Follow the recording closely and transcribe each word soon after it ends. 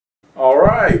All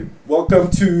right, welcome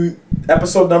to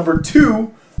episode number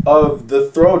 2 of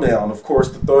the Throwdown. Of course,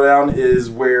 the Throwdown is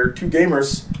where two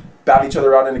gamers battle each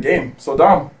other out in a game. So,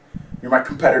 Dom, you're my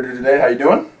competitor today. How you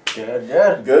doing?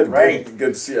 Good. Ready.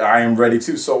 Good to see you. I am ready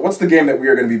too. So, what's the game that we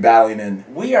are going to be battling in?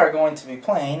 We are going to be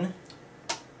playing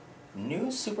new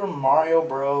Super Mario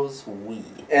Bros Wii.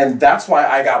 And that's why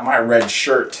I got my red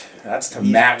shirt. That's to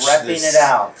match this. It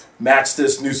out. Match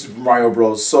this new Super Mario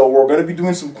Bros. So we're going to be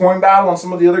doing some coin battle on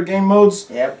some of the other game modes.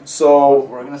 Yep. So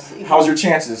we're gonna see. How's your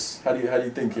chances? How do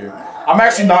you think here? I'm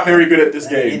actually not very good at this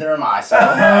game. Neither am I.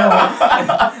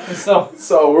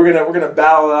 So we're gonna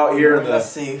battle it out here. Let's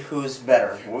see who's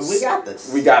better. We got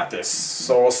this. We got this.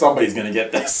 So somebody's gonna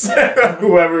get this.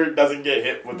 Whoever doesn't get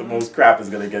hit with the most crap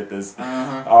is gonna get this.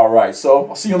 All right. So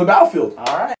I'll see you on the battlefield.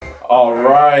 All right. All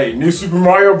right. New Super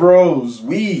Mario Bros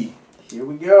Wii. Here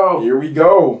we go. Here we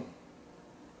go.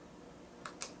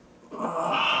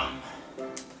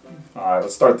 Alright,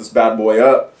 let's start this bad boy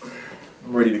up.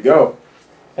 I'm ready to go.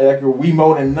 Hey, like your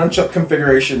Wiimote and nunchuck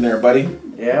configuration there, buddy.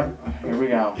 Yep, here we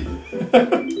go.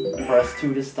 Press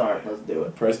 2 to start. Let's do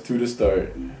it. Press 2 to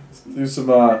start. Let's do some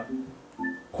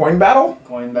coin battle?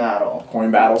 Coin battle. Coin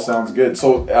battle sounds good.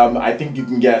 So, I think you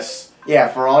can guess. Yeah,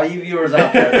 for all you viewers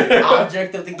out there, the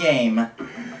object of the game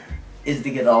is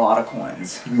to get a lot of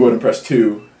coins. You can go ahead and press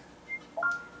 2.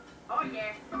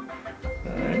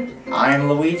 I am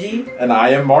Luigi. And I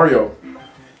am Mario.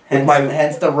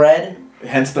 Hence the red.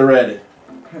 Hence the red.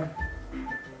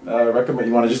 Recommend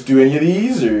you want to just do any of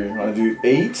these, or you want to do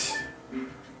 8?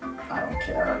 I don't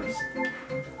care. I'm just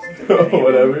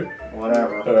Whatever.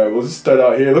 Whatever. Alright, we'll just start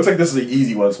out here. It looks like this is the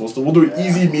easy one, so we'll do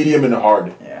easy, medium, and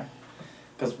hard. Yeah.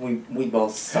 Because we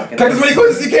both suck at Collect as many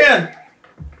coins as you can!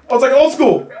 Oh, it's like old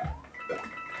school!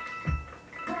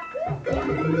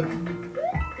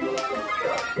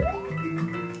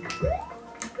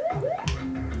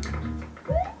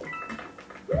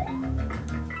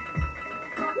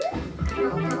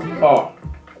 Oh.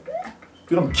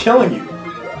 Dude, I'm killing you.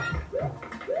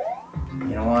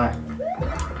 You know what?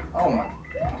 Oh my.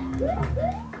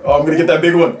 Oh, I'm gonna get that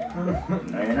big one.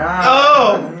 No, you're not.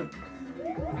 Oh!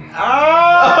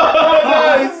 Oh!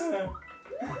 Nice!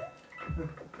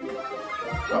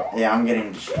 Oh, yeah, I'm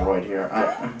getting destroyed here.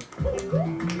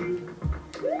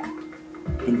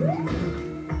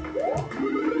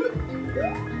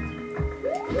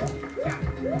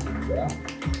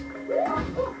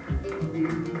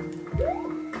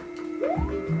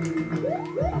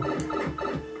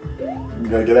 You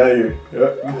gotta get out of here.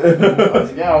 Yep.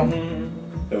 Let's go.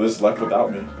 It was left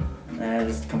without me. I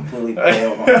just completely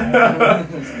failed on that.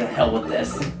 The hell with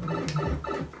this.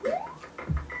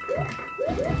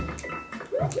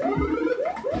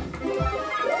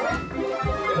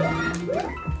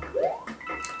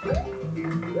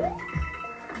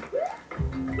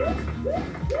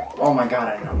 Oh my god,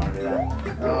 I did not want to do that.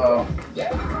 Oh.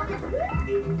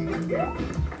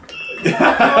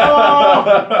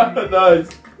 Oh! Nice.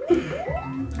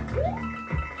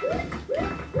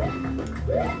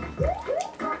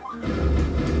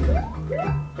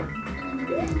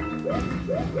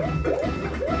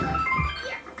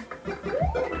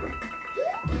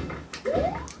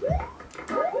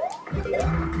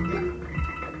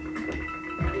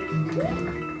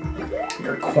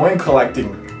 You're coin collecting.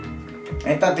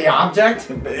 Ain't that the object?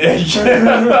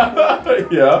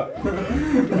 Yeah.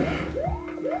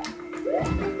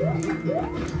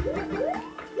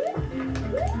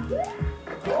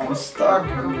 Oh, I'm stuck.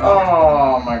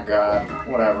 Oh my god.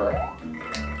 Whatever.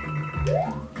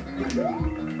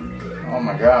 Oh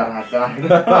my god, I died.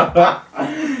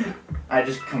 I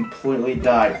just completely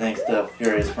died thanks to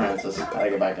Furious Francis. I gotta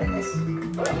get back in this.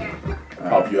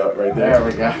 Pop you up right there. There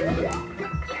we go.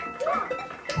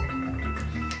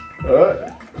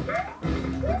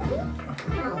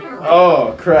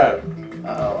 Oh crap.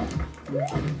 Uh-oh.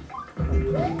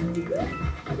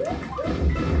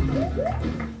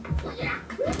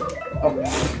 Oh.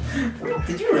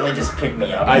 Did you really just pick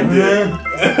me up? I did.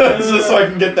 Just so I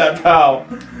can get that pal.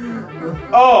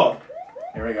 Oh!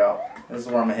 Here we go. This is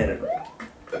where I'm gonna hit it.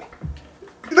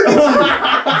 Look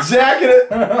at you! Jacking it!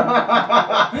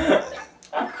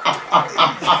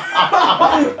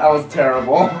 That was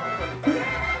terrible.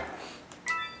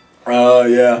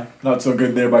 Yeah. Not so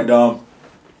good there by Dom.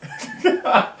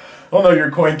 Oh no, your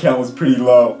coin count was pretty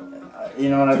low. You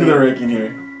know what I Look mean? at the ranking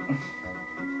here.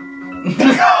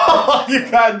 Oh, you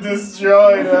got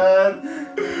destroyed, man.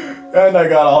 And I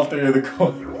got all 3 of the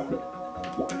coins.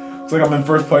 Looks like I'm in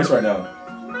first place right now.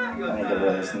 I need to get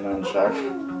rid of this nunchuck.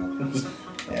 Just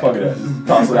plug it in. Just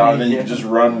toss it out and then you can just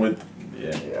run with...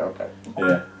 Yeah. Yeah, okay.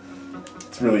 Yeah.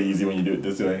 It's really easy when you do it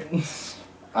this way.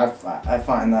 I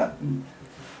find that.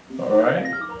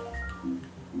 Alright.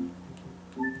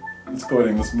 Let's go ahead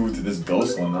and let's move to this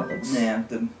ghost one. That looks... Yeah,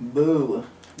 the boo.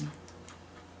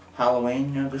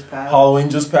 Halloween, just passed? Halloween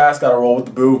just passed. Gotta roll with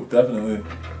the boo. Definitely.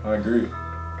 I agree.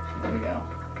 There we go.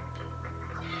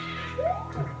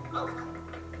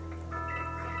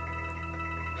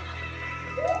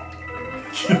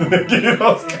 Give me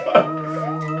those cards.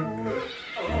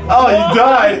 Oh, you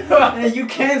died! Yeah, you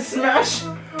can't smash!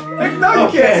 Heck no,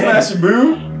 you can't smash it,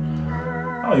 boo! I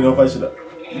don't even know if I should...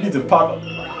 You need to pop up.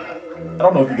 I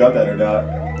don't know if you got that or not.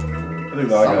 I think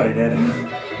no, I got it. Did.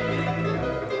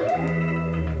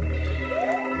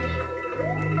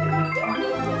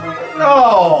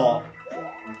 No!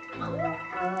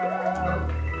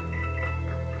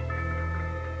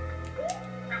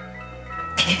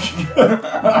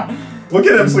 Look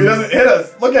at him so he doesn't hit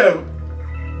us. Look at him.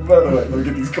 By the way, let me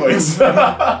get these coins.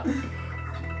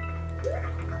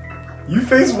 You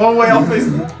face one way, I'll face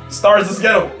stars. Let's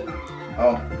get him.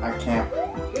 Oh, I can't.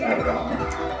 There we go.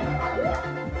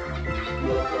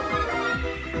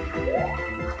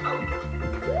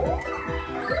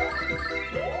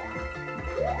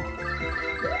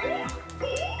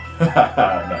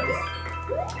 Nice.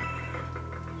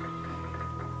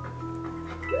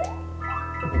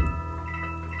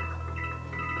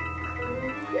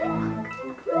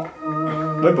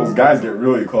 Let those guys get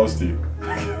really close to you.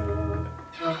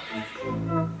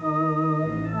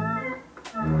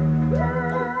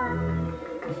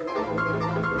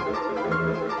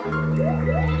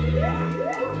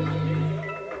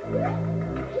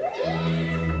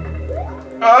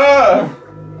 Uh-oh.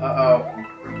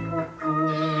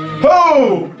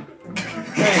 Oh!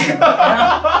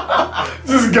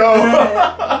 Just go.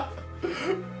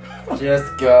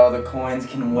 Just go. The coins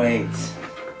can wait.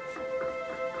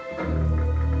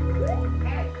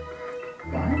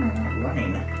 Why am I not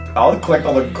running? I'll collect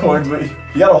all the coins, but you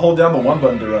gotta hold down the one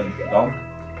button to run, Dom.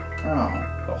 Oh.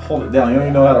 Hold it down. You don't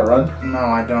even know how to run? No,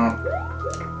 I don't.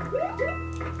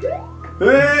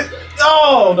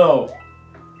 Oh, no.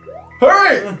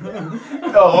 Hurry!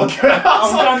 Oh, okay.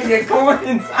 I'm trying to get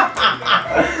coins.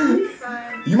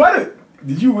 You might have...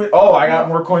 Did you win? Oh, I got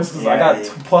more coins because I got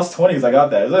plus 20s. I got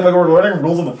that. It's like we're learning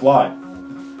rules on the fly.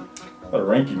 What a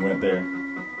ranking went there.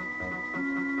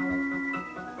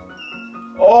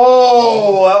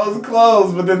 Oh, that was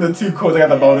close. But then the 2 coins, I got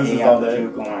the bonuses on there.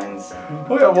 2 coins.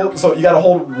 Okay, well, so you gotta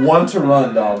hold 1 to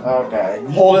run, Dom. Okay.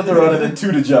 Hold it to run and then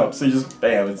 2 to jump. So you just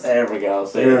bam. It's... There we go.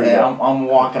 So There we go. I'm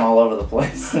walking all over the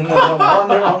place. No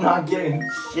wonder I'm not getting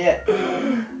shit.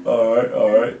 Alright,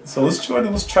 alright. So let's try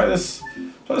this. Try this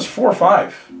 4 or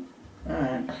 5.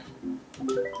 Alright.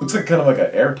 Looks like kind of like an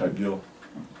air type deal.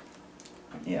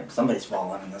 Yeah, somebody's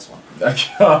falling in this one.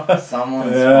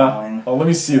 Someone's Yeah. falling. Oh, let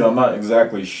me see though. I'm not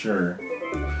exactly sure.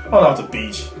 Oh no, it's a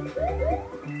beach.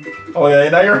 Oh yeah,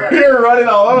 now you're running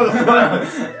all over the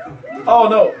place. Oh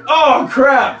no. Oh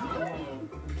crap.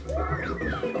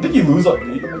 I think you lose. Oh,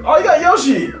 you got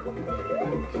Yoshi.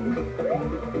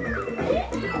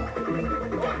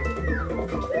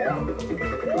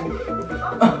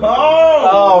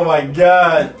 Oh my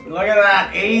god. Look at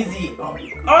that, easy.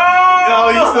 Oh,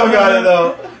 you still got it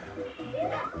though.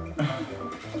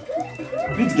 I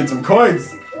need to get some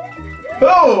coins.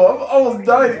 Oh, I'm almost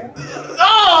dying.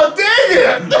 Oh, dang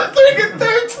it! The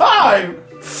third time!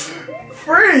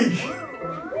 Freak!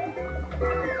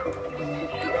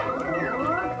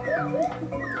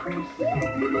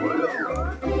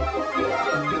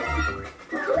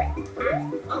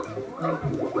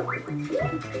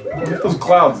 Get those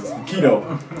clouds, it's keto.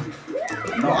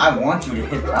 No, I want you to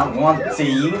hit.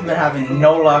 See, you've been having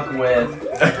no luck with.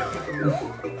 I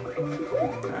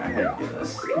hate to do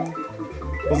this.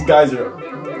 Those guys are.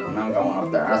 I'm going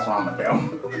up there. That's what I'm gonna do.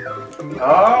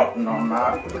 Oh no, I'm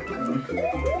not.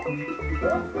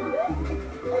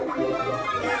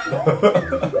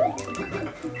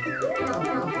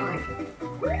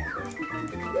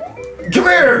 Come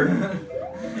here!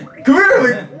 Come here!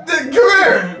 Come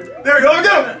here! There we go,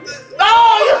 get him! No!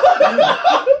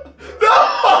 No!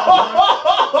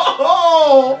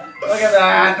 Look at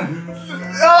that!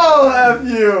 Oh, F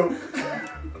you!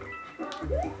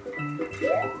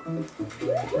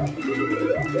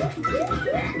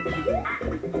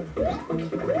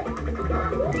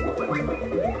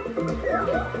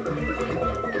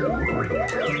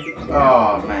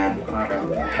 Oh man, I got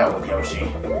the hell with Yoshi.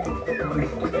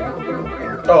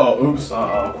 Oh, oops.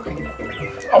 Uh-oh.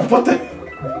 Oh, what the?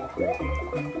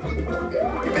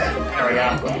 There we go.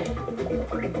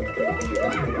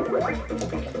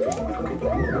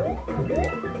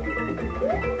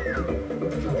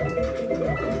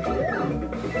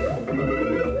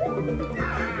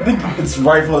 I think it's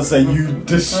rightful to say you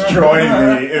destroyed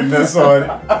me in this one.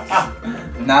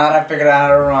 Now that I figured out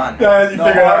how to run. Now that you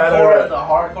figured out how to run. The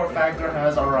hardcore factor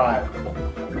has arrived.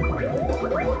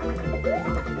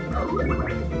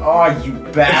 Oh, you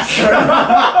bastard!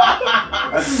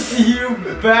 You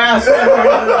bastard!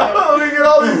 Let me get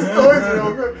all these coins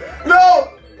real quick. No!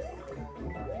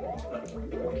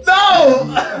 No!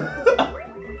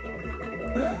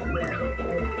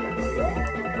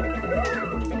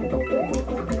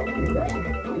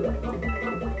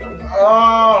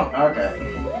 Oh, okay.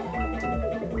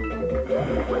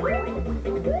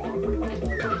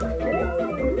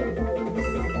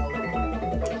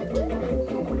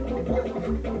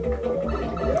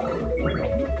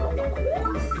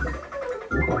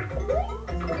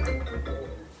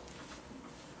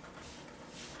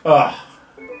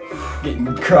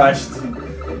 Getting crushed.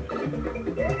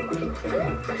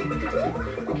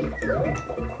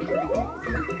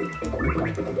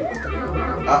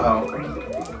 Uh-oh.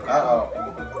 Uh-oh.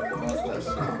 What's this?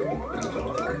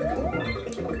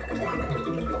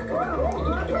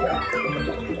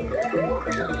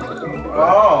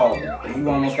 Oh! You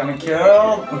almost got me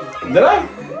killed. Did I?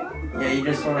 Yeah, you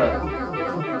just sort of...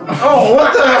 Oh,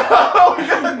 what the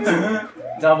hell?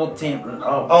 Double team.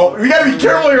 Oh. Oh, we gotta be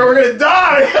careful here, we're gonna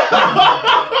die!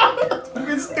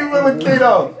 Fucking stupid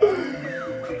Mikado.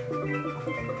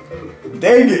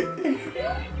 Dang it.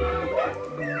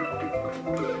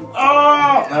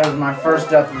 Oh! That was my first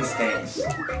death of the stage.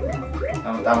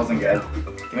 That wasn't good.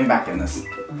 Get me back in this.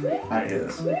 How do you do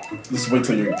this? Just wait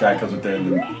till your guy comes up there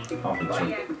and then I'll hit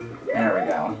you. There we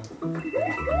go.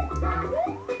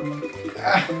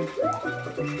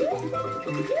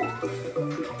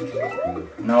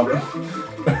 Nope.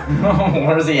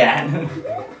 Where's he at?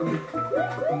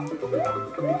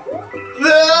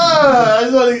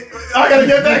 I gotta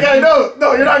get that guy. No,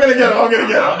 no, you're not gonna get him. I'm gonna get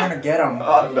him. I'm gonna get him.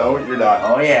 No, you're not.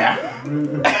 Oh yeah.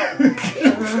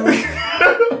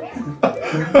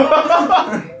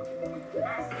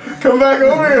 Come back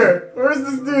over here. Where's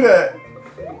this dude at?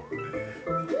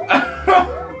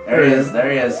 There he is. There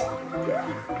he is.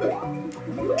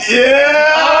 Yeah!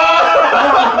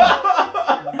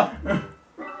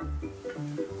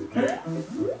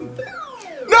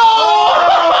 No!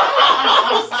 I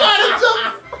was trying to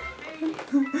jump.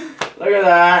 Look at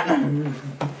that. I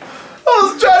was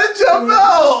trying to jump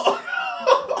out.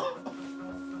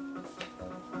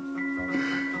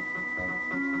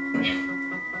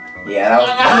 Yeah, that was.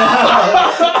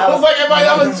 I was like, I might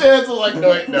have a chance. I was like, no,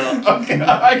 wait, no. Okay,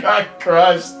 I got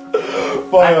crushed.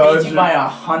 I beat you by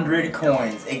 100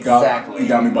 coins exactly. You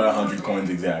got me by 100 coins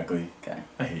exactly. Okay.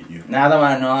 I hate you. Now that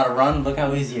I know how to run, look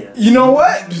how easy it is. You know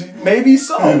what? Maybe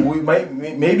so. We might.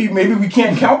 Maybe we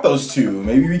can't count those two.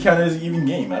 Maybe we count it as an even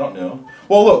game. I don't know.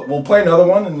 Well, look, we'll play another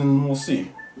one and then we'll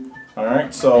see. All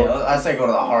right. So. Yeah, I say go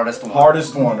to the hardest one.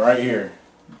 Hardest one right here.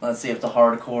 Let's see if the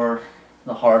hardcore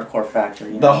factor.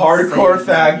 You know, The hardcore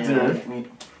factor. You know,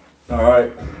 All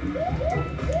right.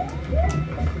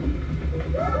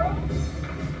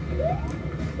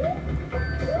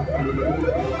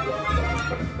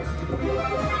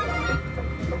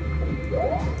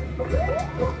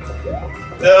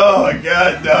 Oh my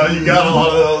God! No, you got a lot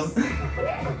of those.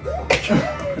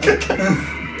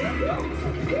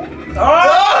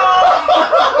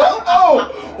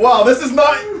 Oh! Wow, this is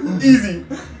not easy.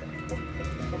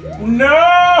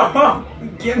 No!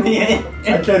 Give me it.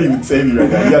 I can't even save you right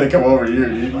now. You gotta come over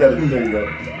here. You gotta. There you go.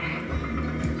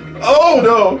 Oh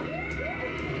no!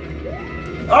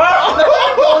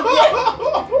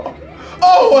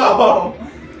 Oh wow!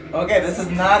 Okay, this is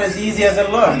not as easy as it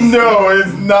looks. No,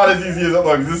 it's not as easy as it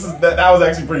looks. This is that was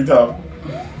actually pretty tough.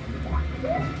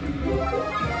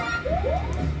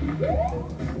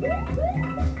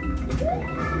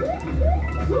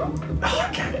 Oh,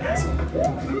 God, asshole.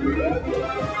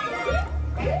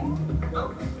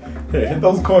 Hey, hit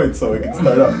those coins so we can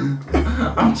start up.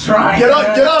 I'm trying. Get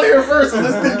out of here first so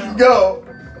this thing can go.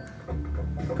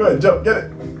 Go ahead, jump, get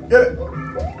it. Get it.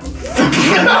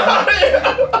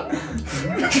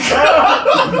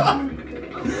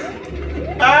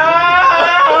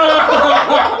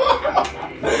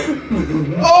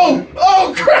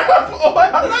 Oh crap!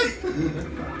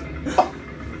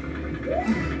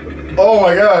 Oh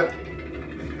my God!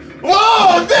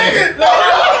 Whoa! Dang it! No!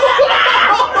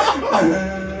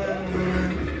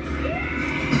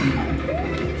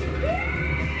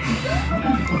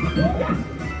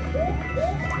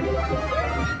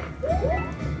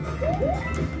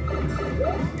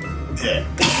 Yeah.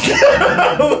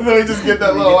 Let me just get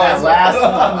that little last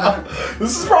one.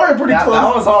 This is probably pretty close.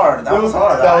 That was hard. That was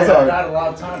hard. That was hard. I died a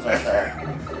lot of times right there.